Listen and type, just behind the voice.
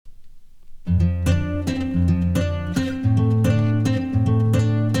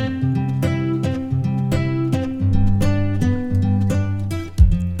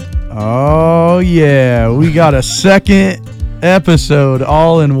Yeah, we got a second episode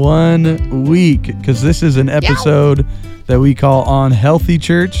all in 1 week because this is an episode that we call On Healthy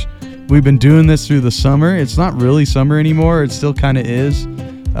Church. We've been doing this through the summer. It's not really summer anymore. It still kind of is,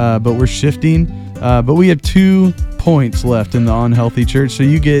 but we're shifting. But we have 2 points left in the On Healthy Church, so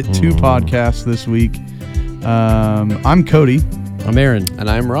you get 2 podcasts this week. I'm Cody. I'm Aaron. And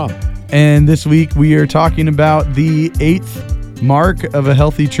I'm Rob. And this week we are talking about the 8th mark of a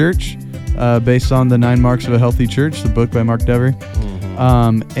healthy church, based on the 9 Marks of a Healthy Church, the book by Mark Dever.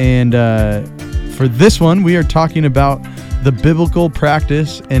 For this one, we are talking about the biblical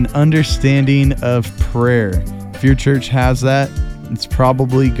practice and understanding of prayer. If your church has that, it's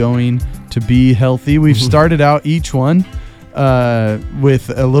probably going to be healthy. We've started out each one with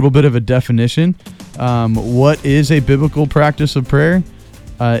a little bit of a definition. What is a biblical practice of prayer?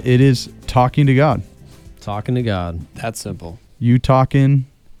 It is talking to God. Talking to God. That's simple. You talking,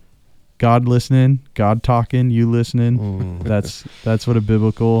 God listening, God talking, you listening. That's what a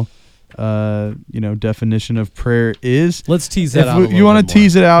biblical definition of prayer is. Let's tease that out. You want to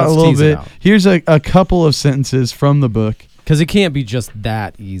tease it out a little bit? Here's a couple of sentences from the book. Because it can't be just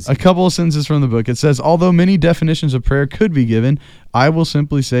that easy. A couple of sentences from the book. It says, although many definitions of prayer could be given, I will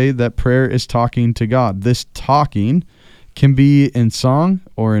simply say that prayer is talking to God. This talking can be in song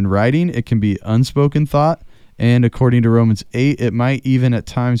or in writing. It can be unspoken thought. And according to Romans 8, it might even at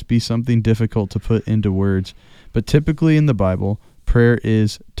times be something difficult to put into words. But typically in the Bible, prayer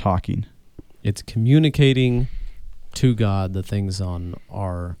is talking. It's communicating to God the things on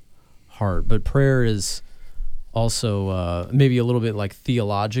our heart. But prayer is also maybe a little bit like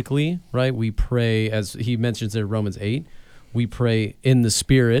theologically, right? We pray, as he mentions in Romans 8, we pray in the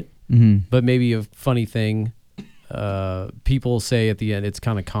Spirit. But maybe a funny thing, people say at the end, it's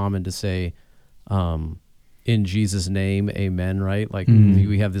kind of common to say, in Jesus' name, amen, right? Like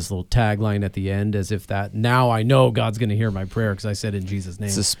we have this little tagline at the end as if that, now I know God's going to hear my prayer because I said in Jesus' name.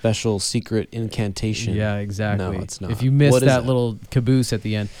 It's a special secret incantation. Yeah, exactly. No, it's not. If you miss that little caboose at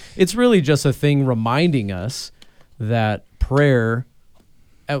the end, it's really just a thing reminding us that prayer,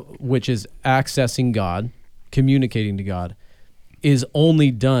 which is accessing God, communicating to God, is only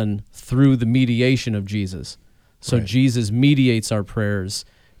done through the mediation of Jesus. So right. Jesus mediates our prayers,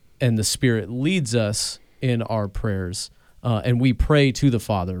 and the Spirit leads us in our prayers, and we pray to the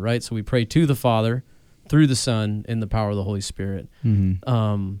Father, right? So we pray to the Father through the Son in the power of the Holy Spirit.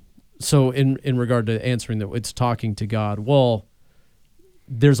 So in regard to answering that, it's talking to God. Well,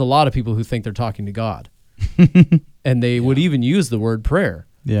 there's a lot of people who think they're talking to God, and they would even use the word prayer.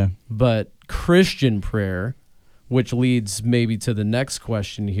 Yeah. But Christian prayer, which leads maybe to the next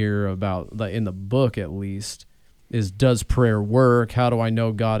question here about, in the book at least, is does prayer work? How do I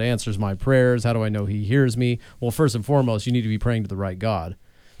know God answers my prayers? How do I know he hears me? Well, first and foremost, you need to be praying to the right God.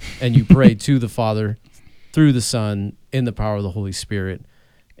 And you pray to the Father through the Son in the power of the Holy Spirit.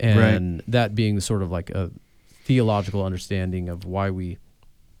 And that being sort of like a theological understanding of why we,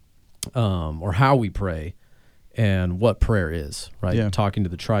 or how we pray and what prayer is, right? Yeah. Talking to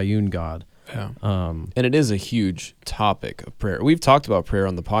the triune God. Yeah. And it is a huge topic of prayer. We've talked about prayer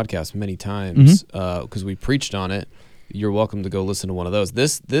on the podcast many times because we preached on it. You're welcome to go listen to one of those.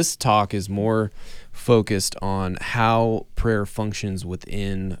 This talk is more focused on how prayer functions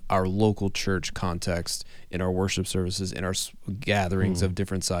within our local church context, in our worship services, in our gatherings of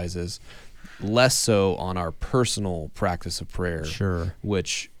different sizes, less so on our personal practice of prayer. Sure.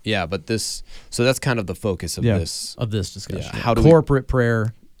 So that's kind of the focus of this discussion. Yeah. How do corporate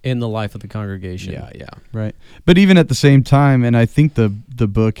prayer in the life of the congregation. Yeah. Right. But even at the same time, and I think the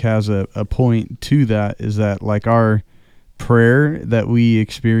book has a point to that, is that like our prayer that we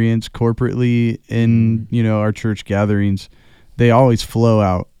experience corporately in, our church gatherings, they always flow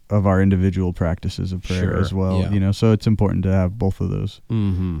out of our individual practices of prayer as well, so it's important to have both of those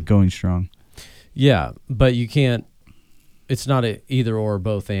going strong. Yeah, but you can't, it's not a either or,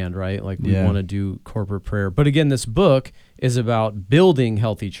 both and, right? Like we want to do corporate prayer. But again, this book is about building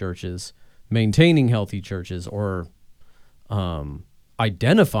healthy churches, maintaining healthy churches, or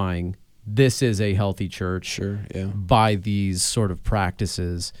identifying this is a healthy church by these sort of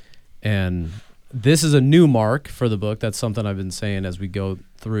practices. And this is a new mark for the book. That's something I've been saying as we go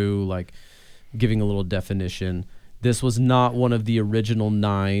through, like giving a little definition. This was not one of the original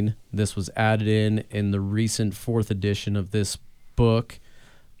 9. This was added in the recent 4th edition of this book,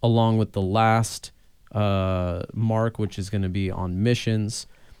 along with the last mark, which is going to be on missions.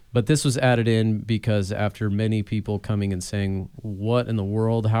 But this was added in because after many people coming and saying, what in the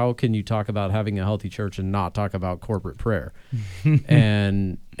world, how can you talk about having a healthy church and not talk about corporate prayer?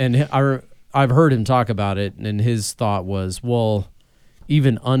 and I've heard him talk about it, and his thought was, well,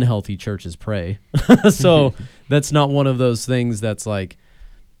 even unhealthy churches pray. So that's not one of those things that's like,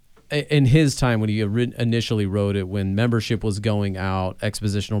 in his time when he initially wrote it, when membership was going out,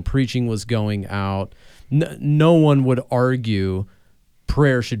 expositional preaching was going out, no one would argue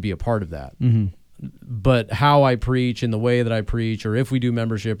prayer should be a part of that. But how I preach and the way that I preach, or if we do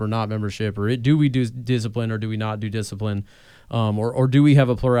membership or not membership, or do we do discipline or do we not do discipline, or do we have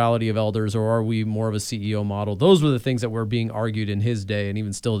a plurality of elders, or are we more of a CEO model? Those were the things that were being argued in his day, and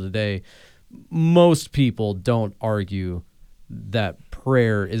even still today. Most people don't argue that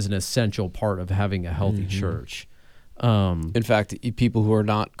prayer is an essential part of having a healthy church. In fact, people who are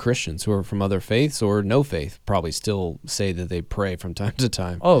not Christians, who are from other faiths or no faith, probably still say that they pray from time to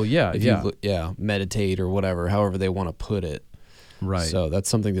time. Oh, yeah, If you meditate or whatever, however they want to put it. Right. So that's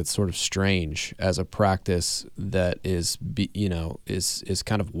something that's sort of strange as a practice that is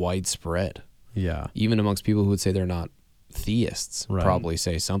kind of widespread. Yeah. Even amongst people who would say they're not theists, Right. probably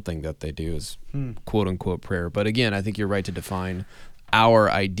say something that they do is quote unquote prayer. But again, I think you're right to define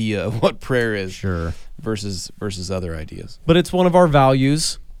our idea of what prayer is Sure. versus other ideas. But it's one of our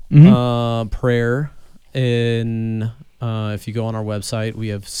values, prayer. If you go on our website, we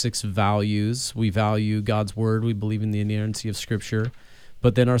have 6 values. We value God's word. We believe in the inerrancy of Scripture.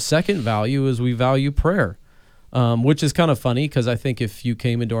 But then our second value is we value prayer, which is kind of funny because I think if you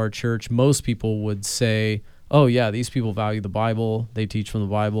came into our church, most people would say, oh, yeah, these people value the Bible. They teach from the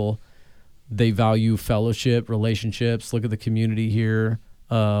Bible. They value fellowship, relationships. Look at the community here,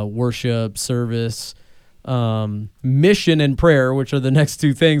 worship, service, mission, and prayer, which are the next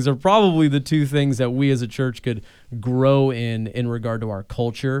 2 things, are probably the 2 things that we as a church could grow in regard to our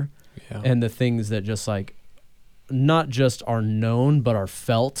culture and the things that just like not just are known, but are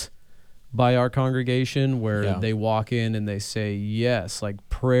felt by our congregation, where they walk in and they say, yes, like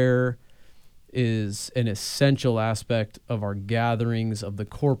prayer is an essential aspect of our gatherings, of the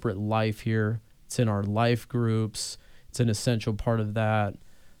corporate life here. It's in our life groups. It's an essential part of that.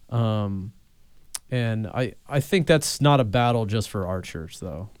 And I think that's not a battle just for our church,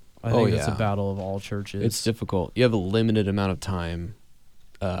 though. I think it's a battle of all churches. It's difficult. You have a limited amount of time.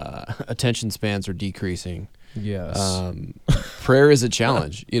 Attention spans are decreasing. Yes. Prayer is a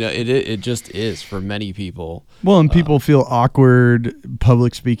challenge. It just is for many people. Well, and people feel awkward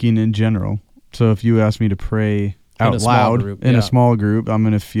public speaking in general. So if you ask me to pray out loud in a small group, I'm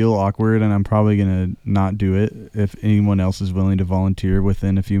going to feel awkward, and I'm probably going to not do it if anyone else is willing to volunteer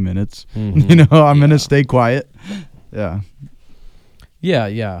within a few minutes. I'm going to stay quiet. Yeah.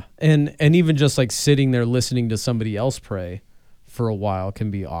 Yeah. And even just like sitting there listening to somebody else pray for a while can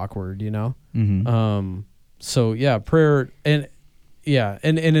be awkward, So yeah, prayer and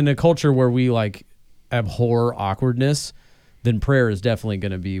in a culture where we like abhor awkwardness, then prayer is definitely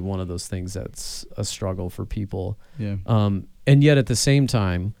going to be one of those things that's a struggle for people. Yeah. And yet at the same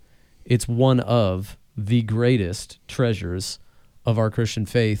time, it's one of the greatest treasures of our Christian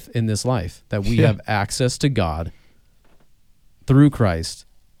faith in this life, that we have access to God through Christ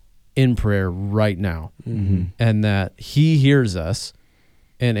in prayer right now, and that He hears us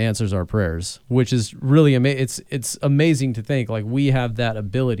and answers our prayers, which is really it's amazing to think like we have that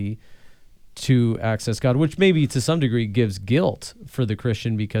ability to access God, which maybe to some degree gives guilt for the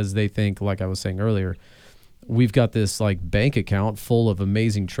Christian, because they think, like I was saying earlier, we've got this like bank account full of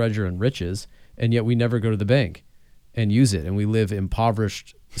amazing treasure and riches, and yet we never go to the bank and use it, and we live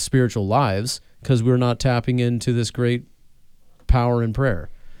impoverished spiritual lives because we're not tapping into this great power in prayer.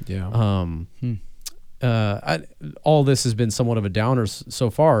 All this has been somewhat of a downer so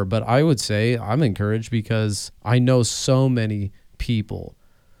far, but I would say I'm encouraged because I know so many people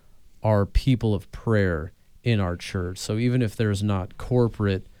are people of prayer in our church. So even if there's not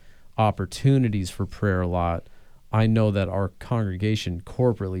corporate opportunities for prayer a lot, I know that our congregation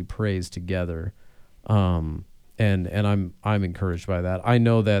corporately prays together, and I'm encouraged by that. I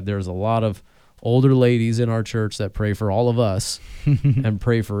know that there's a lot of older ladies in our church that pray for all of us and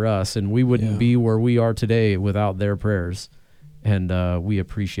pray for us, and we wouldn't be where we are today without their prayers, and we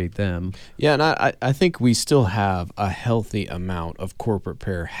appreciate them. Yeah, and I think we still have a healthy amount of corporate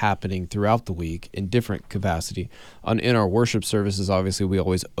prayer happening throughout the week in different capacity. In our worship services, obviously, we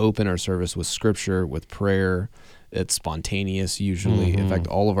always open our service with scripture, with prayer. It's spontaneous usually. In fact,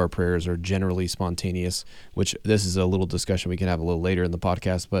 all of our prayers are generally spontaneous, which this is a little discussion we can have a little later in the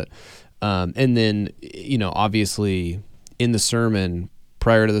podcast. But and then, obviously in the sermon,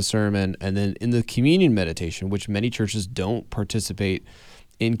 prior to the sermon, and then in the communion meditation, which many churches don't participate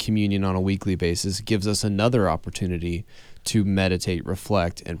in communion on a weekly basis, gives us another opportunity to meditate,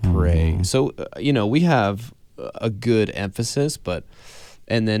 reflect, and pray. So, we have a good emphasis, but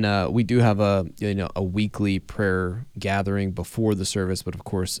And then we do have a weekly prayer gathering before the service, but of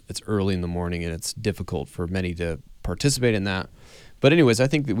course it's early in the morning and it's difficult for many to participate in that. But anyways, I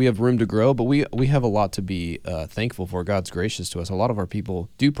think that we have room to grow, but we have a lot to be thankful for. God's gracious to us. A lot of our people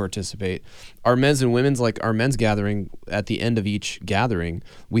do participate. Our men's and women's, like our men's gathering, at the end of each gathering,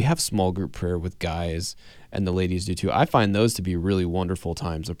 we have small group prayer with guys, and the ladies do too. I find those to be really wonderful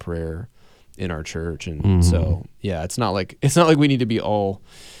times of prayer in our church. And so, yeah, it's not like we need to be all,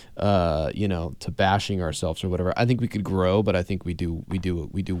 to bashing ourselves or whatever. I think we could grow, but I think we do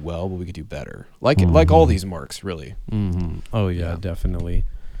well, but we could do better. Like all these marks, really. Mm-hmm. Oh yeah, definitely.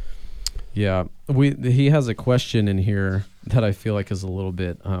 Yeah, he has a question in here that I feel like is a little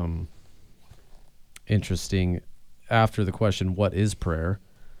bit interesting. After the question, what is prayer?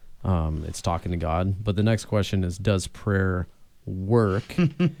 It's talking to God. But the next question is, does prayer work?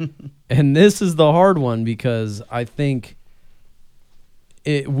 And this is the hard one, because I think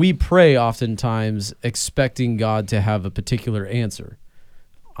we pray oftentimes expecting God to have a particular answer.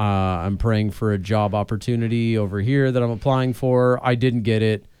 I'm praying for a job opportunity over here that I'm applying for. I didn't get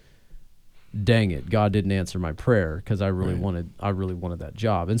it. Dang it, God didn't answer my prayer because I really wanted that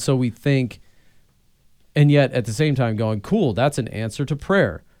job. And so we think, and yet at the same time going, cool, that's an answer to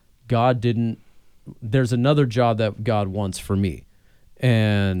prayer. God didn't. There's another job that God wants for me.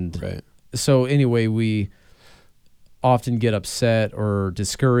 And so anyway, we often get upset or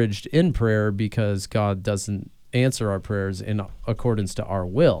discouraged in prayer because God doesn't answer our prayers in accordance to our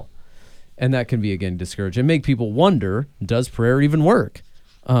will. And that can be, again, discouraging and make people wonder, does prayer even work?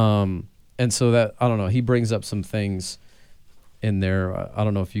 And so that, I don't know, he brings up some things in there. I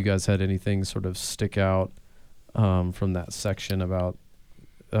don't know if you guys had anything sort of stick out from that section about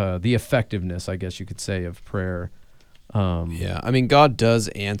the effectiveness, I guess you could say, of prayer. I mean, God does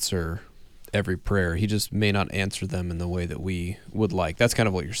answer every prayer. He just may not answer them in the way that we would like. That's kind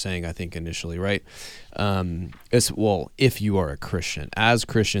of what you're saying, I think, initially, right? If you are a Christian. As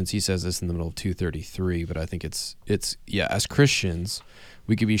Christians, he says this in the middle of 233, but I think it's as Christians,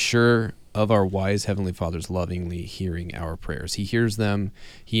 we can be sure of our wise Heavenly Father's lovingly hearing our prayers. He hears them,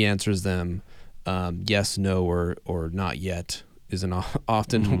 he answers them, yes, no, or not yet is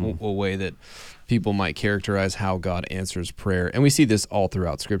often a way that people might characterize how God answers prayer. And we see this all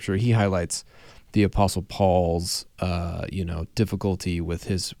throughout Scripture. He highlights the Apostle Paul's, difficulty with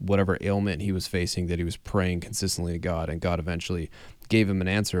his whatever ailment he was facing, that he was praying consistently to God, and God eventually gave him an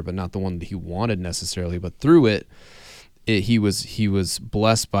answer, but not the one that he wanted necessarily. But through it, he was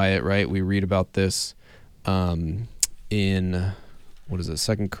blessed by it, right? We read about this in, 2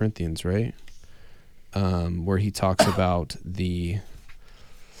 Corinthians, right? Where he talks about 2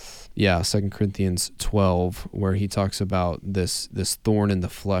 Corinthians 12, where he talks about this thorn in the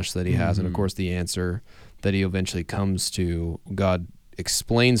flesh that he has. And of course, the answer that he eventually comes to, God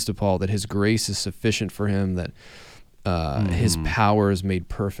explains to Paul that his grace is sufficient for him, that his power is made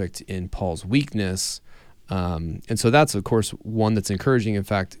perfect in Paul's weakness. And so that's, of course, one that's encouraging. In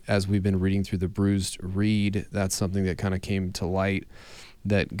fact, as we've been reading through the Bruised Reed, that's something that kind of came to light,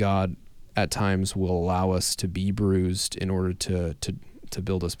 that God at times will allow us to be bruised in order to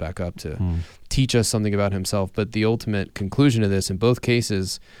build us back up, to teach us something about himself. But the ultimate conclusion of this, in both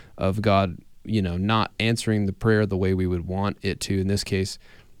cases of God, not answering the prayer the way we would want it to, in this case,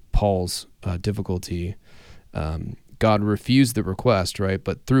 Paul's difficulty, God refused the request, right?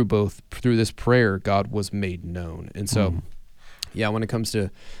 But through this prayer, God was made known. And so, when it comes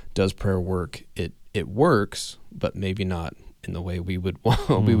to does prayer work, it works, but maybe not in the way we would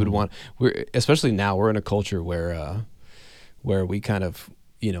want. We would want. Especially now, we're in a culture where we kind of,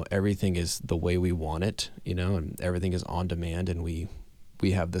 everything is the way we want it, and everything is on demand, and we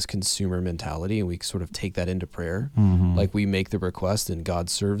have this consumer mentality, and we sort of take that into prayer. Like we make the request and God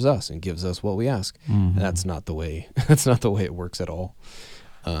serves us and gives us what we ask. And that's not the way it works at all.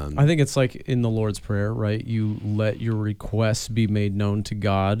 I think it's like in the Lord's Prayer, right? You let your requests be made known to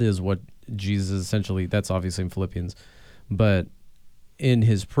God, is what Jesus essentially, that's obviously in Philippians, but in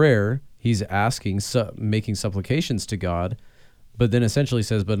his prayer, he's asking, making supplications to God, but then essentially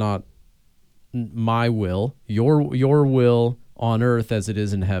says, but not my will, your will on earth as it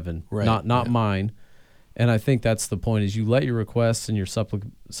is in heaven, not mine. And I think that's the point, is you let your requests and your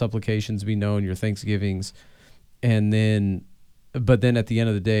supplications be known, your thanksgivings, and then, but then at the end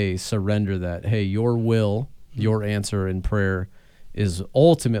of the day, surrender that, hey, your will, your answer in prayer is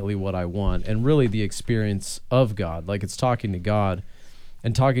ultimately what I want, and really the experience of God. Like, it's talking to God,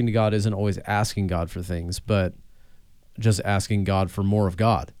 and talking to God isn't always asking God for things, but just asking God for more of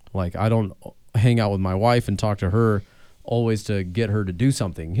God. Like, I don't hang out with my wife and talk to her always to get her to do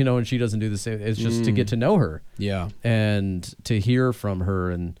something, and she doesn't do the same. It's just to get to know her. Yeah. And to hear from her,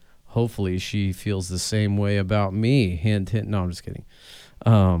 and hopefully she feels the same way about me. Hint, hint. No, I'm just kidding.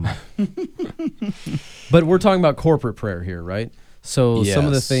 But we're talking about corporate prayer here, right? So some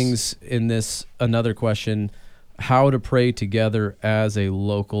of the things in this, another question, how to pray together as a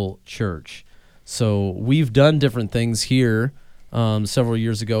local church. So we've done different things here. Several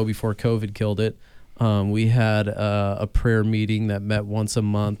years ago, before COVID killed it, we had a prayer meeting that met once a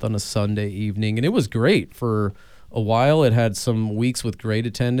month on a Sunday evening, and it was great for a while. It had some weeks with great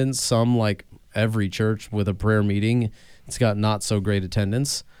attendance, some like every church with a prayer meeting. It's got not so great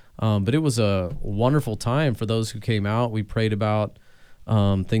attendance, but it was a wonderful time for those who came out. We prayed about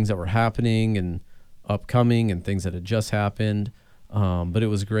things that were happening and upcoming and things that had just happened, but it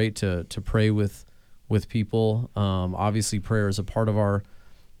was great to pray with people. Obviously, prayer is a part of our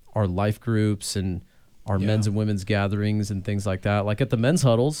life groups and our men's and women's gatherings and things like that. Like at the men's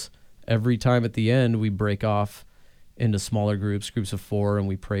huddles, every time at the end, we break off into smaller groups of 4, and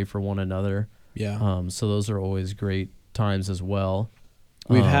we pray for one another. Yeah. So those are always great times as well.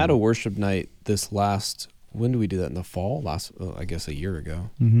 We've had a worship night when did we do that? In the fall? I guess a year ago.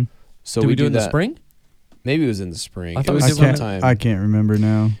 Mm-hmm. So did we do it in that, the spring? Maybe it was in the spring. I thought it we was did one- sometime. I can't remember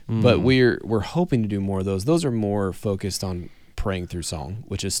now. But we're hoping to do more of those. Those are more focused on praying through song,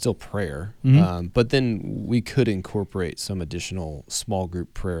 which is still prayer. Mm-hmm. But then we could incorporate some additional small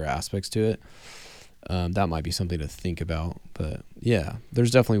group prayer aspects to it. That might be something to think about. But yeah,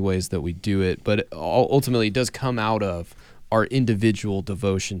 there's definitely ways that we do it. But ultimately, it does come out of our individual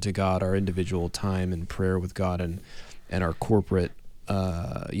devotion to God, our individual time in prayer with God, and our corporate,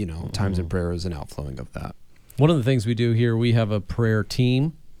 times in prayer is an outflowing of that. One of the things we do here, we have a prayer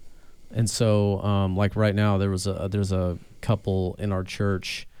team. And so, like right now, there's a couple in our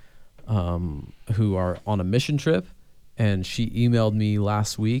church who are on a mission trip, and she emailed me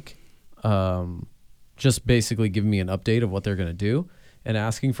last week, just basically giving me an update of what they're going to do and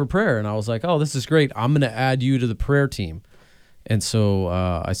asking for prayer. And I was like, oh, this is great. I'm going to add you to the prayer team. And so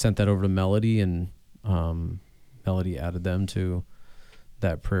I sent that over to Melody, and Melody added them to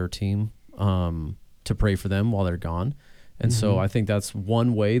that prayer team to pray for them while they're gone. And so I think that's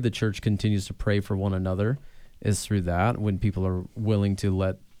one way the church continues to pray for one another, is through that, when people are willing to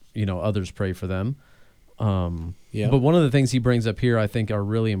let others pray for them. But one of the things he brings up here, I think,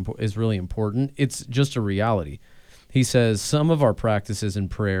 is really important. It's just a reality. He says some of our practices in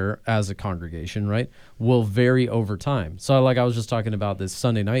prayer as a congregation, right, will vary over time. So like I was just talking about this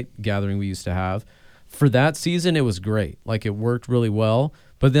Sunday night gathering we used to have. For that season, it was great. Like it worked really well.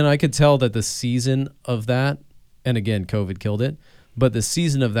 But then I could tell that the season of that, and again, COVID killed it, but the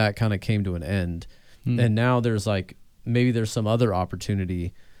season of that kind of came to an end. And now there's maybe there's some other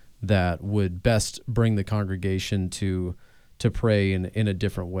opportunity that would best bring the congregation to pray in a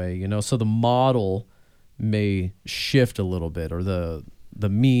different way, So the model may shift a little bit, or the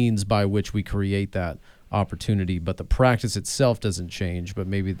means by which we create that opportunity, but the practice itself doesn't change, but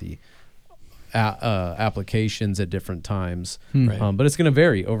maybe the applications at different times. Right. But it's going to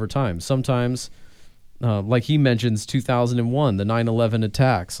vary over time. Sometimes, like he mentions 2001, the 9/11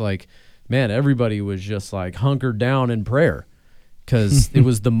 attacks, man, everybody was just hunkered down in prayer because it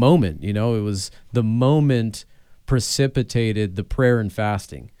was the moment, it was the moment precipitated the prayer and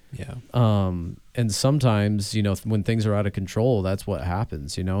fasting. Yeah. And sometimes, when things are out of control, that's what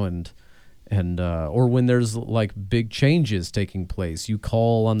happens, and or when there's big changes taking place, you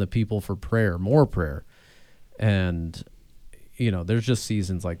call on the people for prayer, more prayer. And, there's just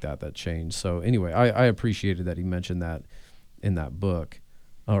seasons like that change. So anyway, I appreciated that he mentioned that in that book,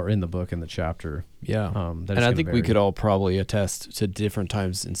 or in the chapter. Yeah. And I think we could all probably attest to different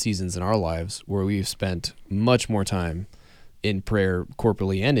times and seasons in our lives where we've spent much more time in prayer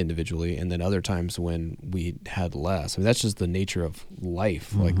corporately and individually, and then other times when we had less. I mean, that's just the nature of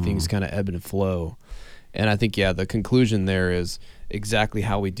life. Things kind of ebb and flow. And I think, the conclusion there is exactly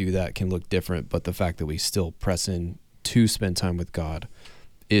how we do that can look different, but the fact that we still press in to spend time with God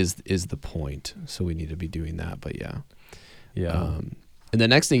is the point. So we need to be doing that. But yeah. And the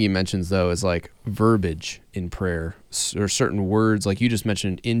next thing he mentions, though, is verbiage in prayer, or certain words. Like you just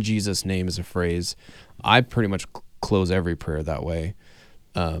mentioned, "in Jesus' name" is a phrase. I pretty much close every prayer that way.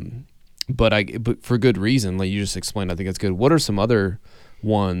 But for good reason, like you just explained, I think it's good. What are some other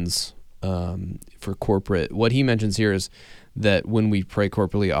ones for corporate? What he mentions here is that when we pray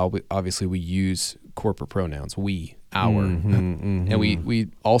corporately, obviously we use corporate pronouns, we, our. And we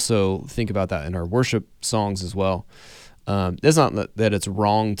also think about that in our worship songs as well. It's not that it's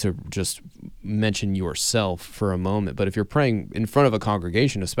wrong to just mention yourself for a moment, but if you're praying in front of a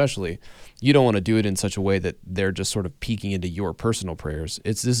congregation, especially, you don't want to do it in such a way that they're just sort of peeking into your personal prayers.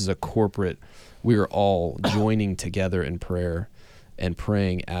 This is a corporate. We are all joining together in prayer and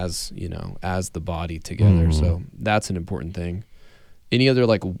praying as the body together. Mm-hmm. So that's an important thing. Any other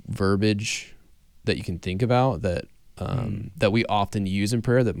like verbiage that you can think about that that we often use in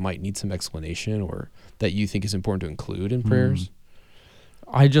prayer that might need some explanation, or that you think is important to include in prayers?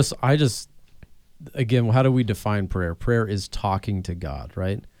 I just again, how do we define prayer? Prayer is talking to God,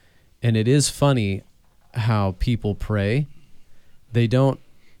 right? And it is funny how people pray. They don't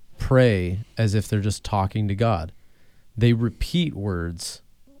pray as if they're just talking to God. They repeat words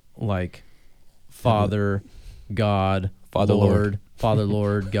like Father, God, Father, Lord. Father,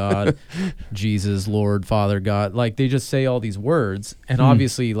 Lord, God, Jesus, Lord, Father, God. Like they just say all these words. And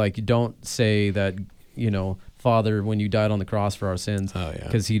obviously, like, you don't say that, Father, when you died on the cross for our sins,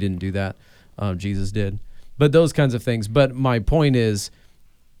 because he didn't do that. Jesus did. But those kinds of things. But my point is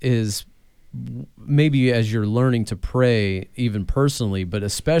maybe as you're learning to pray, even personally, but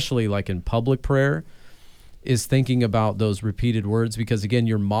especially like in public prayer, is thinking about those repeated words, because again,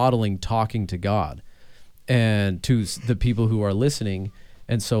 you're modeling talking to God and to the people who are listening.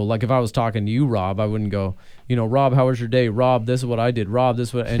 And so like if I was talking to you, Rob, I wouldn't go, Rob, how was your day? Rob, this is what I did. Rob, this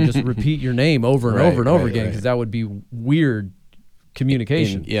is what, and just repeat your name over and over and over again, because that would be weird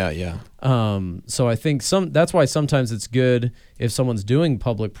communication. So I think that's why sometimes it's good if someone's doing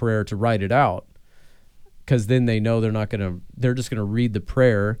public prayer to write it out, because then they know they're just gonna read the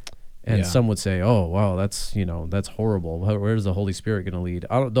prayer, and some would say, oh wow, that's horrible. Where's the Holy Spirit gonna lead?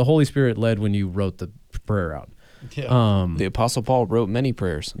 The Holy Spirit led when you wrote the prayer out. The Apostle Paul wrote many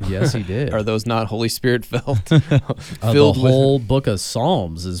prayers. Yes, he did. Are those not Holy Spirit filled? The whole book of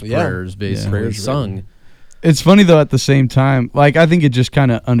Psalms is prayers, basically prayers sung. It's funny though, at the same time, like I think it just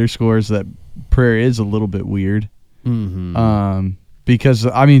kind of underscores that prayer is a little bit weird. Mm-hmm. Because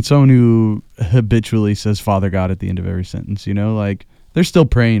I mean, someone who habitually says Father God at the end of every sentence, like they're still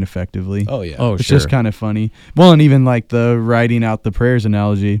praying effectively. Oh yeah. Oh, it's sure. just kind of funny. Well, and even like the writing out the prayers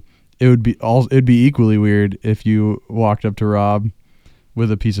analogy, it'd be equally weird if you walked up to Rob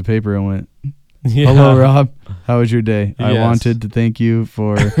with a piece of paper and went, hello, Rob. How was your day? I wanted to thank you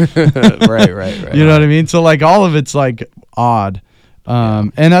for right. You know what I mean? So like all of it's like odd.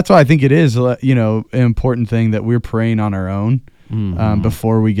 And that's why I think it is, an important thing that we're praying on our own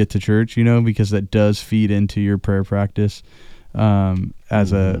before we get to church, because that does feed into your prayer practice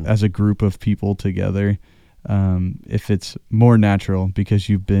as a group of people together. If it's more natural because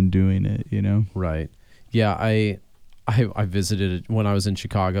you've been doing it, Right. Yeah, I visited when I was in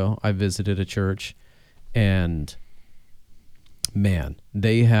Chicago. I visited a church, and man,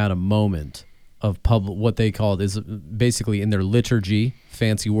 they had a moment of what they called is basically in their liturgy,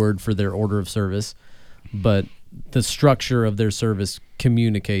 fancy word for their order of service, but the structure of their service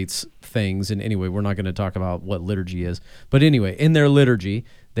communicates things. And anyway, we're not going to talk about what liturgy is, but anyway, in their liturgy,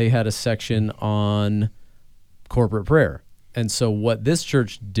 they had a section on corporate prayer. And so what this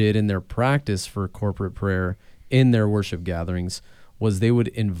church did in their practice for corporate prayer in their worship gatherings was they would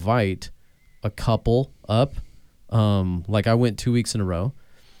invite a couple up. Like I went 2 weeks in a row.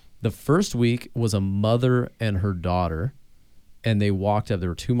 The first week was a mother and her daughter, and they walked up. There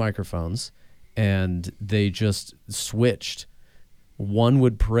were 2 microphones, and they just switched. One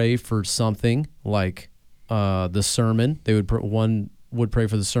would pray for something like the sermon. One would pray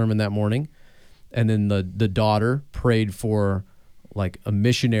for the sermon that morning, and then the daughter prayed for like a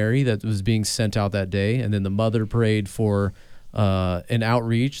missionary that was being sent out that day, and then the mother prayed for an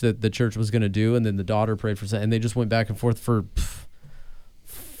outreach that the church was going to do, and then the daughter prayed for something, and they just went back and forth for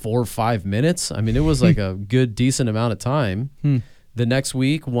 4 or 5 minutes. I mean, it was like a good, decent amount of time. The next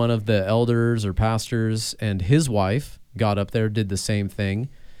week, one of the elders or pastors and his wife got up there, did the same thing,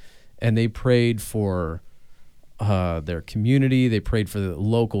 and they prayed for their community. They prayed for the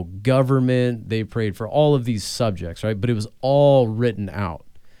local government. They prayed for all of these subjects, right? But it was all written out.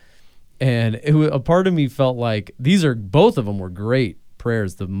 And a part of me felt like both of them were great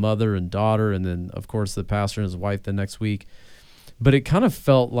prayers, the mother and daughter, and then, of course, the pastor and his wife the next week. But it kind of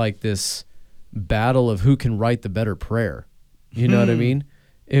felt like this battle of who can write the better prayer. You know what I mean?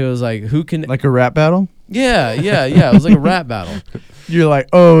 It was like, who can... Like a rap battle? Yeah. It was like a rap battle. You're like,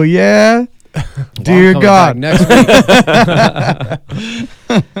 oh, yeah? Dear God. Next week.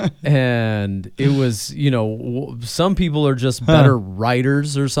 And it was, some people are just better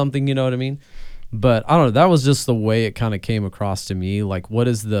writers or something, you know what I mean? But I don't know, that was just the way it kind of came across to me. Like, what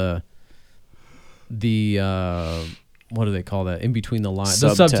is what do they call that? In between the lines,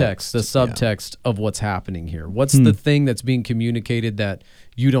 Subtext. the subtext of what's happening here. What's the thing that's being communicated that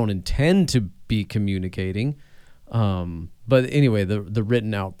you don't intend to be communicating? But anyway, the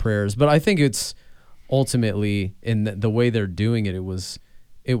written out prayers. But I think it's ultimately in the way they're doing it.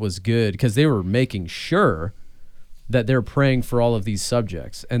 It was good because they were making sure that they're praying for all of these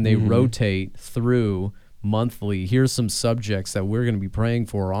subjects, and they rotate through monthly. Here's some subjects that we're going to be praying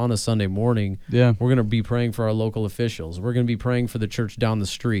for on a Sunday morning. Yeah. We're going to be praying for our local officials. We're going to be praying for the church down the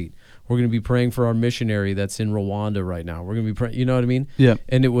street. We're going to be praying for our missionary that's in Rwanda right now. We're going to be praying, you know what I mean? Yeah.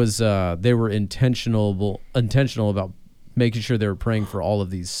 And it was, they were intentional about making sure they were praying for all of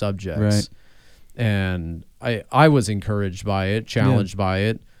these subjects. Right. And I was encouraged by it, challenged by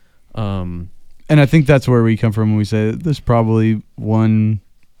it. And I think that's where we come from when we say this is probably one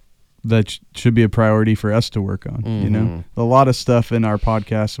that should be a priority for us to work on. You know, a lot of stuff in our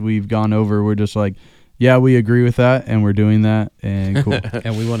podcast we've gone over. We're just like, yeah, we agree with that, and we're doing that, and cool.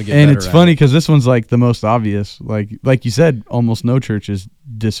 And we want to get and better it's at funny it. because this one's like the most obvious. Like you said, almost no churches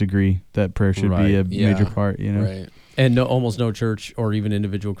disagree that prayer should be a major part. You know, Right. And almost no church or even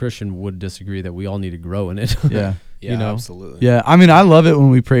individual Christian would disagree that we all need to grow in it. Yeah. Yeah, You know? absolutely. Yeah, I mean, I love it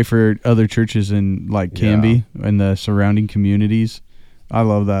when we pray for other churches in like Canby and the surrounding communities. I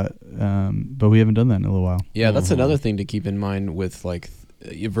love that, but we haven't done that in a little while. Yeah, that's another thing to keep in mind with like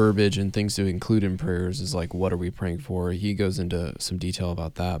verbiage and things to include in prayers is like, what are we praying for? He goes into some detail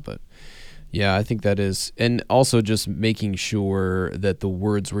about that, but yeah, I think that is, and also just making sure that the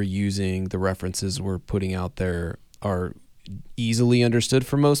words we're using, the references we're putting out there are easily understood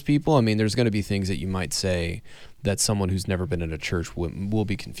for most people. I mean, there's going to be things that you might say that someone who's never been in a church will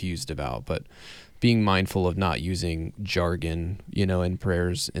be confused about, but being mindful of not using jargon, you know, in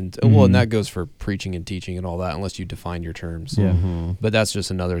prayers, and well, and that goes for preaching and teaching and all that, unless you define your terms. Yeah. But that's just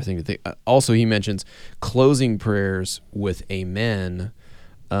another thing to think. Also, he mentions closing prayers with amen,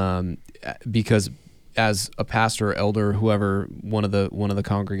 because as a pastor, elder, whoever, one of the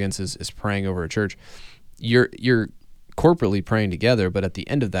congregants is praying over a church, you're corporately praying together, but at the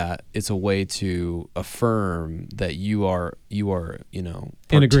end of that, it's a way to affirm that you are, you know,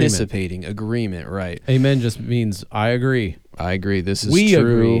 participating, agreement, right? Amen just means I agree. I agree. This is We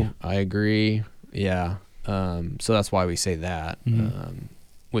true. agree. I agree. Yeah. So that's why we say that,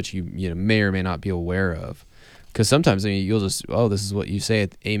 which you know may or may not be aware of. Because sometimes you'll just, this is what you say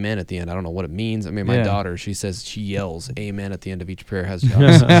at amen at the end. I don't know what it means. I mean, my daughter, she yells amen at the end of each prayer. She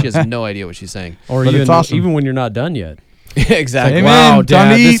has no idea what she's saying. Or But it's awesome. even when you're not done yet. Exactly. Amen. Wow, Time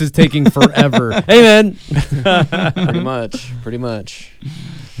Dad, to this eat. is taking forever. Amen. Pretty much.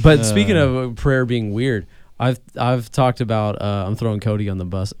 But speaking of prayer being weird, I've talked about, I'm throwing Cody under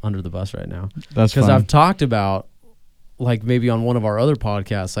the bus right now. That's Because fine. I've talked about, like maybe on one of our other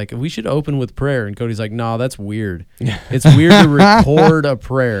podcasts, like we should open with prayer, and Cody's like, "No, that's weird. It's weird to record a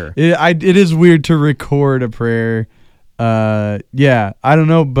prayer." It is weird to record a prayer. Yeah, I don't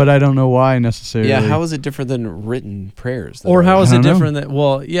know, but I don't know why necessarily. Yeah, how is it different than written prayers? Or how is I it don't know. different than?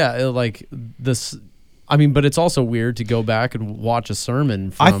 Well, yeah, like this. I mean, but it's also weird to go back and watch a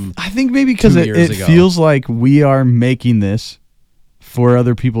sermon from. I think maybe because 2 it years ago. feels like we are making this for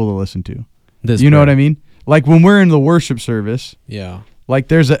other people to listen to. This You know prayer. what I mean? Like when we're in the worship service, Yeah. like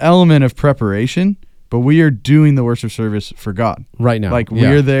there's an element of preparation, but we are doing the worship service for God. right now. Like yeah.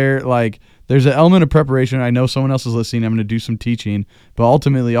 we're there, like there's an element of preparation. I know someone else is listening. I'm going to do some teaching, but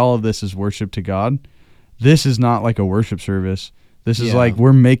ultimately all of this is worship to God. This is not like a worship service. This is Yeah. like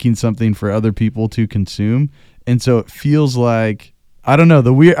we're making something for other people to consume. And so it feels like, I don't know,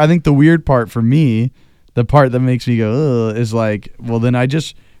 I think the weird part for me, the part that makes me go, ugh, is like, well, then I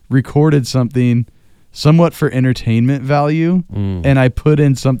just recorded something somewhat for entertainment value, and I put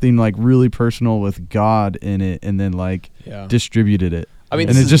in something like really personal with God in it, and then like Yeah. distributed it. I mean,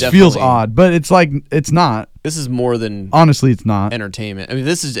 and this it is just feels definitely- odd, but it's like it's not. This is more than Honestly, it's not. entertainment. I mean,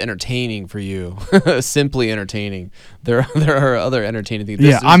 this is entertaining for you. Simply entertaining. There are other entertaining things.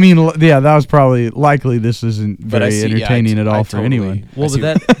 Yeah, I mean, that was probably likely. This isn't But I very see- yeah, entertaining at I all for totally- anyone. Well, I see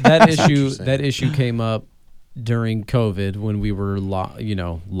but what- that I see what you're issue saying. that issue came up during COVID when we were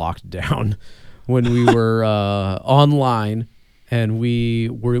locked down, when we were online, and we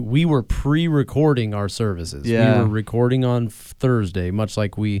were pre-recording our services. Yeah. We were recording on Thursday, much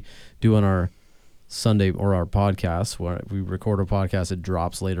like we do on our Sunday or our podcast, where we record a podcast, it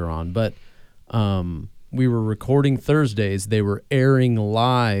drops later on. But we were recording Thursdays. They were airing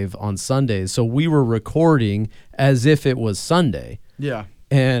live on Sundays. So we were recording as if it was Sunday. Yeah.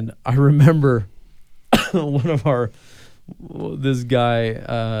 And I remember this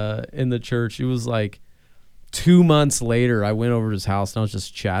guy in the church, it was like 2 months later, I went over to his house and I was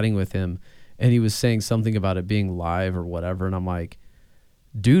just chatting with him. and he was saying something about it being live or whatever, and I'm like,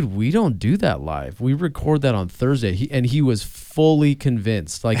 dude, we don't do that live. We record that on Thursday. He was fully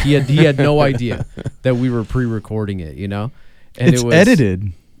convinced. Like he had no idea that we were pre-recording it, you know? And it's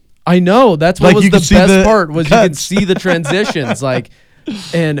edited. I know. That's what Like, was you the can see best the part was cuts. you could see the transitions.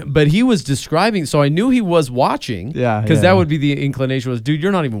 But he was describing, so I knew he was watching. Yeah, Because yeah, that yeah. would be the inclination was, dude,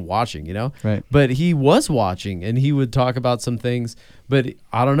 you're not even watching, you know? Right. But he was watching, and he would talk about some things. But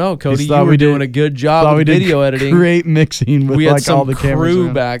I don't know, Cody, Just you thought were we did- doing a good Thought job we with did video editing. Great mixing with We had like some all the cameras crew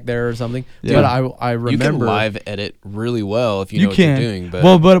around. back there or something. Yeah. But I remember. You can live edit really well if you know You what can. you're doing. But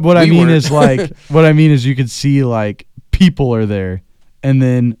well, but what I we mean weren't. is like what I mean is you could see like people are there, and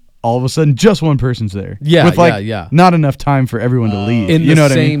then all of a sudden just one person's there. Yeah, with like yeah. not enough time for everyone to leave. in you the know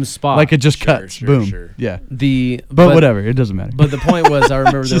what I same mean? spot. Like it just Sure, cuts. sure, Boom. sure. Yeah. But Whatever. It doesn't matter. But the point was, I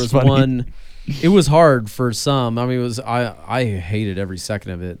remember It's there just was funny. one. It was hard for some. I mean, it was I hated every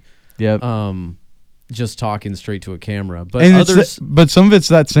second of it. yeah. Just talking straight to a camera. But And others, but some of it's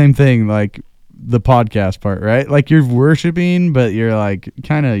that same thing, like the podcast part, right? Like you're worshiping, but you're like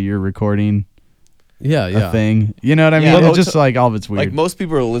kind of you're recording yeah. a thing. You know what I mean? Yeah. It's Well, just like all of it's weird. like most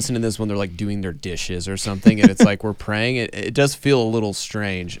people are listening to this when they're like doing their dishes or something, and it's like we're praying. It does feel a little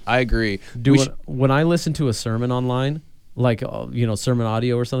strange. I agree. We When I listen to a sermon online, like sermon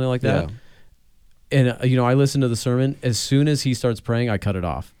audio or something like that, and I listen to the sermon. As soon as he starts praying, I cut it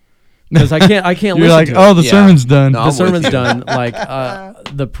off because I can't you're listen like, to oh, it. the Yeah. sermon's done. No, The I'm with sermon's you. done. Like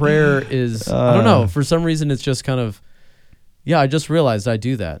the prayer is, I don't know. For some reason, it's just kind of, I just realized I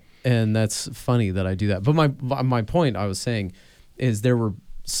do that, and that's funny that I do that. But my point I was saying is there were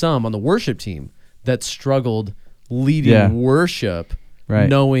some on the worship team that struggled leading Yeah. worship, Right.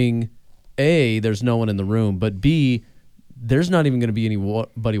 knowing A, there's no one in the room, but B, there's not even going to be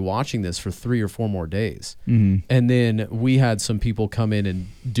anybody watching this for 3 or 4 more days. Mhm. And then we had some people come in and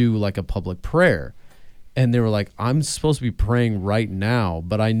do like a public prayer. And they were like, I'm supposed to be praying right now,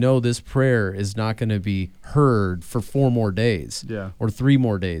 but I know this prayer is not going to be heard for 4 more days or 3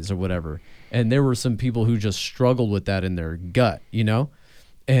 more days or whatever. And there were some people who just struggled with that in their gut,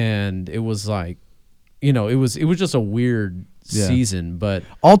 and it was like, it was just a weird season, but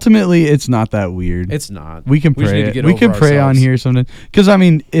Ultimately, it's not that weird. it's not. We can We just pray. need to get We over can pray on ourselves. here something. Because I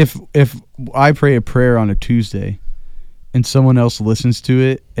mean, if I pray a prayer on a Tuesday, and someone else listens to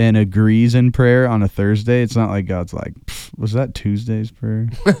it and agrees in prayer on a Thursday, it's not like God's like, was that Tuesday's prayer?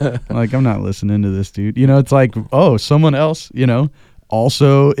 Like, I'm not listening to this dude. It's like, oh, someone else,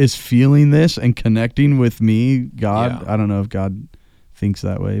 also is feeling this and connecting with me. God, Yeah. I don't know if God thinks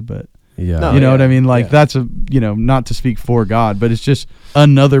that way, but Yeah. No, you know yeah, what I mean? Like yeah. that's not to speak for God, but it's just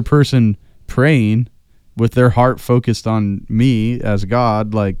another person praying with their heart focused on me as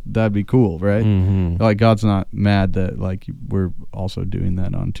God. Like that'd be cool, right? Mm-hmm. Like God's not mad that like we're also doing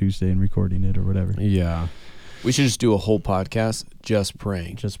that on Tuesday and recording it or whatever. Yeah. We should just do a whole podcast just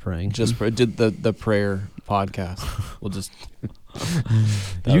praying. Just praying. Just did the prayer podcast. We'll just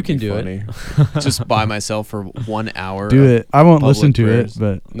that You would can be do funny. Just by myself for 1 hour. Do of it. I won't listen public to prayers. it,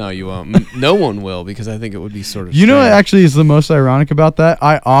 but No, you won't. No one will because I think it would be sort of. you know what strange. actually is the most ironic about that?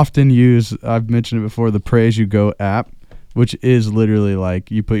 I often use, I've mentioned it before, the Pray As You Go app, which is literally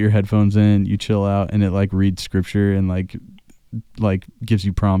like you put your headphones in, you chill out, and it like reads scripture and like gives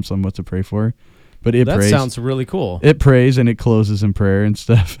you prompts on what to pray for. But it That prays. sounds really cool. It prays and it closes in prayer and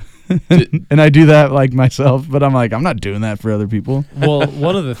stuff. And I do that like myself, but I'm like, I'm not doing that for other people. Well,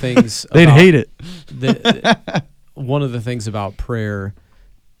 one of the things They'd about hate it. one of the things about prayer,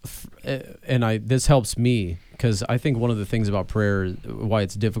 and this helps me because I think one of the things about prayer, why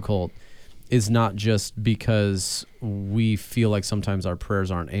it's difficult, is not just because we feel like sometimes our prayers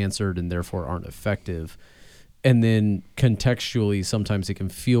aren't answered and therefore aren't effective, and then contextually sometimes it can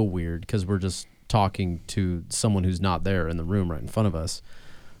feel weird because we're just talking to someone who's not there in the room right in front of us.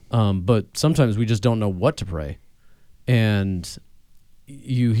 But sometimes we just don't know what to pray. And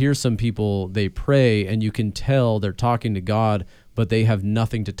you hear some people, they pray and you can tell they're talking to God, but they have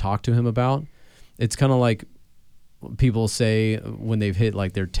nothing to talk to him about. It's kind of like people say when they've hit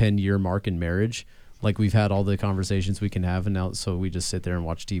like their 10-year mark in marriage, like we've had all the conversations we can have and now so we just sit there and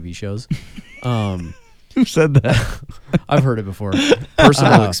watch TV shows. Who said that? I've heard it before.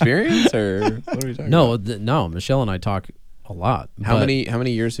 Personal experience or what are we talking No, about? no, Michelle and I talk a lot. How but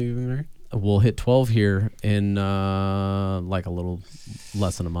many years have you been married? We'll hit 12 here in like a little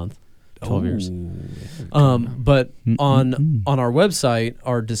less than a month. 12 years. But on our website,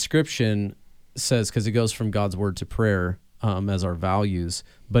 our description says, because it goes from God's word to prayer as our values,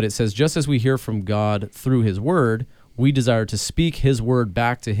 but it says, just as we hear from God through his word, we desire to speak his word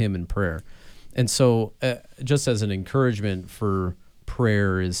back to him in prayer. And so just as an encouragement for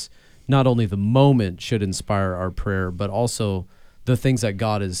prayer is not only the moment should inspire our prayer, but also the things that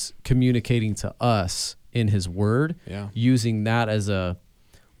God is communicating to us in his word, using that as a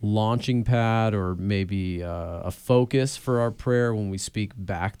launching pad or maybe a focus for our prayer when we speak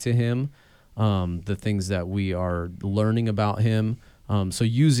back to him, the things that we are learning about him. So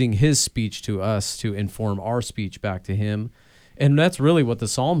using his speech to us to inform our speech back to him. And that's really what the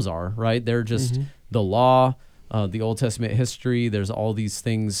Psalms are, right? They're just the law, the Old Testament history. There's all these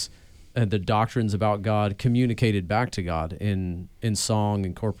things and the doctrines about God communicated back to God in song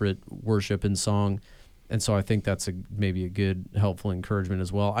and corporate worship and song. And so I think that's maybe a good, helpful encouragement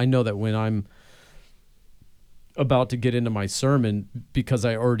as well. I know that when I'm about to get into my sermon, because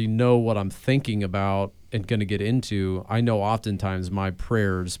I already know what I'm thinking about and going to get into, I know oftentimes my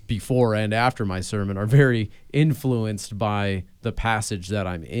prayers before and after my sermon are very influenced by the passage that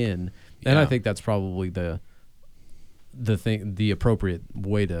I'm in. And I think that's probably the appropriate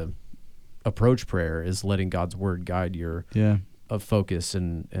way to approach prayer, is letting God's word guide your focus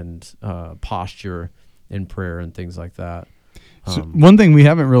and posture in prayer and things like that. So one thing we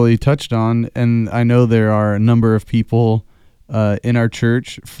haven't really touched on, and I know there are a number of people in our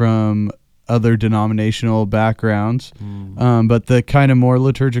church from other denominational backgrounds, but the kind of more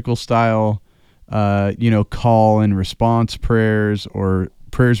liturgical style, call and response prayers or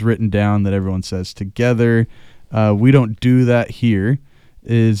prayers written down that everyone says together. We don't do that here.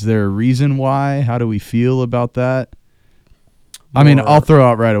 Is there a reason why? How do we feel about that? I mean, I'll throw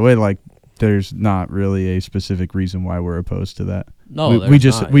out right away, like, there's not really a specific reason why we're opposed to that. No, we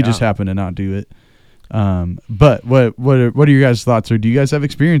just happen to not do it. But what are your guys' thoughts, or do you guys have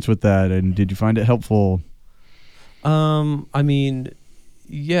experience with that, and did you find it helpful? I mean,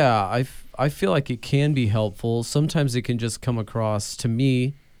 yeah, I feel like it can be helpful. Sometimes it can just come across to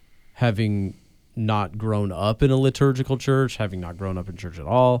me, having not grown up in a liturgical church, having not grown up in church at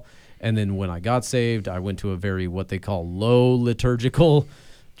all. And then when I got saved, I went to a very, what they call low liturgical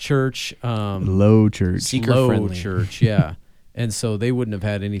church. Low church. Seeker-friendly. Low church, yeah. And so they wouldn't have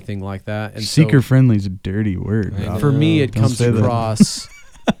had anything like that. And seeker-friendly is a dirty word. For me, it comes across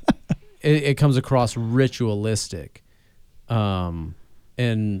it comes across ritualistic. And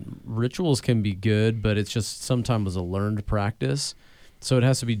rituals can be good, but it's just sometimes a learned practice. So it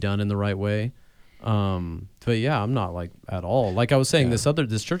has to be done in the right way. But yeah, I'm not like at all. Like I was saying,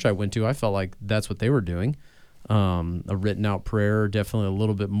 this church I went to, I felt like that's what they were doing. A written out prayer, definitely a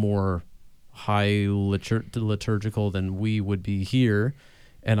little bit more high liturgical than we would be here.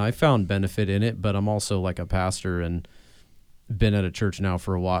 And I found benefit in it, but I'm also like a pastor and been at a church now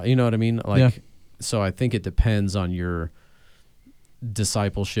for a while. You know what I mean? So I think it depends on your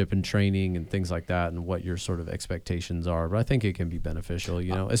discipleship and training and things like that, and what your sort of expectations are. But I think it can be beneficial,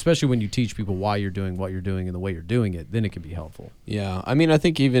 especially when you teach people why you're doing what you're doing and the way you're doing it, then it can be helpful. Yeah. I mean, I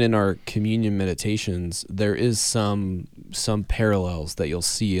think even in our communion meditations, there is some parallels that you'll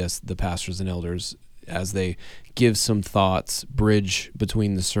see as the pastors and elders, as they give some thoughts, bridge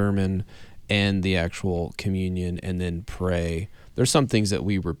between the sermon and the actual communion, and then pray. There's some things that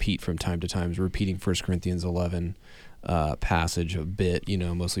we repeat from time to time, repeating 1 Corinthians 11 passage a bit,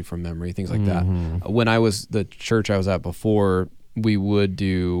 mostly from memory, things like that. When the church I was at before, we would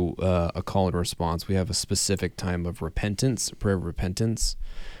do a call and response. We have a specific time of repentance, prayer of repentance,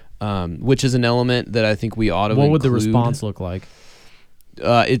 which is an element that I think we ought to include. What would the response look like?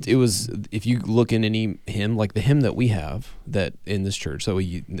 It was, if you look in any hymn, like the hymn that we have that in this church, so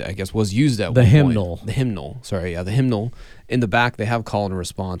I guess was used at the one hymnal. Point. The hymnal, sorry, yeah, the hymnal. In the back, they have call and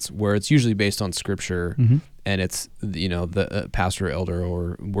response, where it's usually based on scripture, and it's the pastor, elder,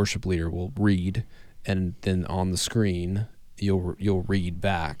 or worship leader will read, and then on the screen you'll read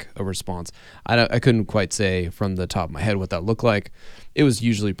back a response. I couldn't quite say from the top of my head what that looked like. It was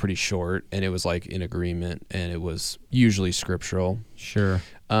usually pretty short, and it was like in agreement, and it was usually scriptural. Sure.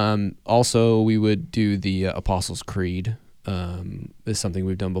 Also, we would do the Apostles' Creed. Is something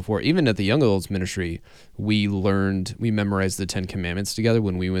we've done before. Even at the Young Adults Ministry, we memorized the 10 Commandments together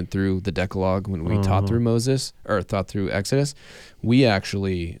when we went through the Decalogue, when we taught through Exodus. We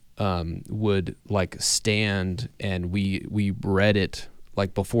actually would like stand, and we read it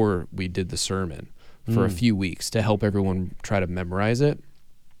like before we did the sermon for a few weeks to help everyone try to memorize it.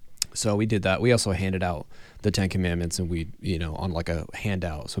 So we did that. We also handed out the 10 Commandments, and we, on like a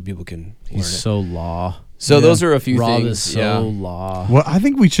handout so people can learn it. So law. So those are a few Rob things. Is so law. Well, I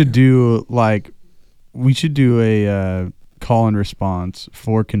think we should do a call and response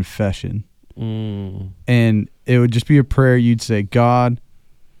for confession. And it would just be a prayer. You'd say, God,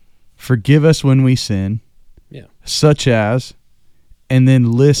 forgive us when we sin, such as, and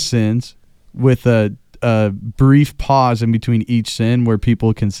then list sins with a a brief pause in between each sin where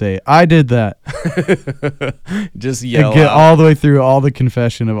people can say, I did that. Just yell and get out. all the way through all the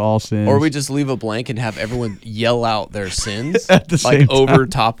confession of all sins. Or we just leave a blank and have everyone yell out their sins At the like same over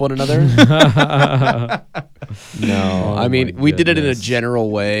top one another. No, Oh I mean, my we did it in a goodness. general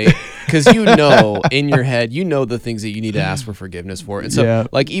way because in your head, the things that you need to ask for forgiveness for. And so, Yeah.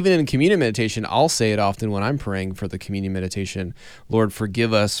 like, even in communion meditation, I'll say it often when I'm praying for the communion meditation, Lord,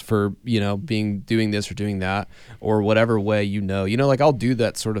 forgive us for, doing this or doing that, or whatever way, like I'll do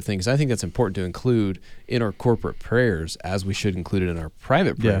that sort of thing because I think that's important to include in our corporate prayers as we should include it in our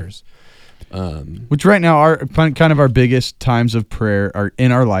private Yeah. prayers. Which right now are kind of our biggest times of prayer are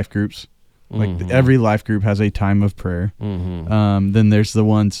in our life groups. Like every life group has a time of prayer. Then there's the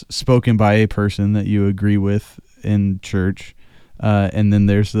ones spoken by a person that you agree with in church. And then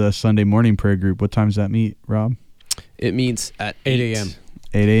there's the Sunday morning prayer group. What time does that meet, Rob? It meets at 8 a.m.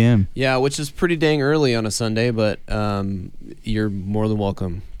 8 a.m. Yeah, which is pretty dang early on a Sunday, but you're more than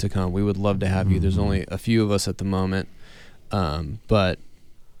welcome to come. We would love to have you. There's only a few of us at the moment. But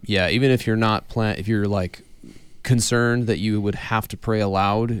yeah, even if you're not if you're like concerned that you would have to pray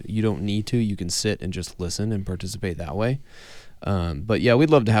aloud, you don't need to. You can sit and just listen and participate that way. But yeah, we'd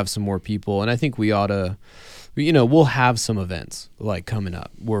love to have some more people, and I think we ought to. We'll have some events like coming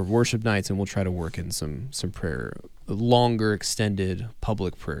up. We're worship nights, and we'll try to work in some prayer, longer extended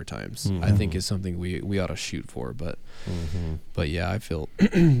public prayer times. I think is something we ought to shoot for. But yeah, I feel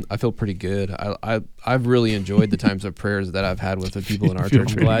pretty good. I've really enjoyed the times of prayers that I've had with the people in our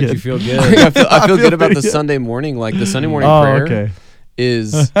church. pretty Glad good. you feel good. I feel good about pretty the good. Sunday morning. Like the Sunday morning Oh, prayer okay.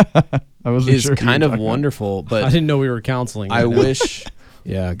 is I wasn't is sure. what you kind were of talking about. wonderful. But I didn't know we were counseling. I right now. wish,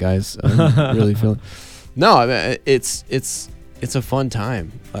 yeah, guys, I'm really feeling. No, I mean, it's a fun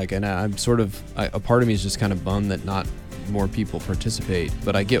time. Like, and I'm sort of a part of me is just kind of bummed that not more people participate,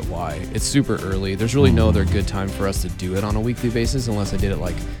 but I get why. It's super early. There's really no other good time for us to do it on a weekly basis unless I did it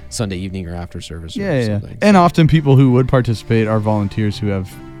like Sunday evening or after service. Or Yeah. something. And often people who would participate are volunteers who have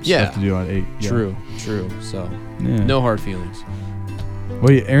Yeah. stuff to do at 8. Yeah. True. So Yeah. no hard feelings.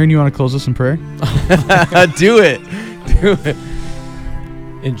 Wait, Aaron, you want to close us in prayer? Do it.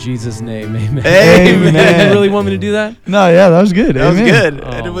 In Jesus' name, amen. Amen. You really want me to do that? No, yeah, that was good. That was Amen. good.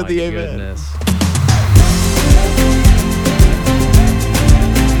 Ended with my the amen. goodness.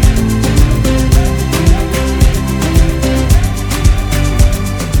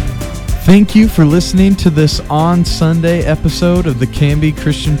 Thank you for listening to this On Sunday episode of the Canby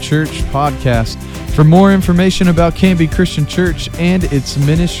Christian Church podcast. For more information about Canby Christian Church and its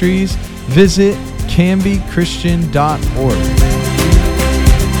ministries, visit canbychristian.org.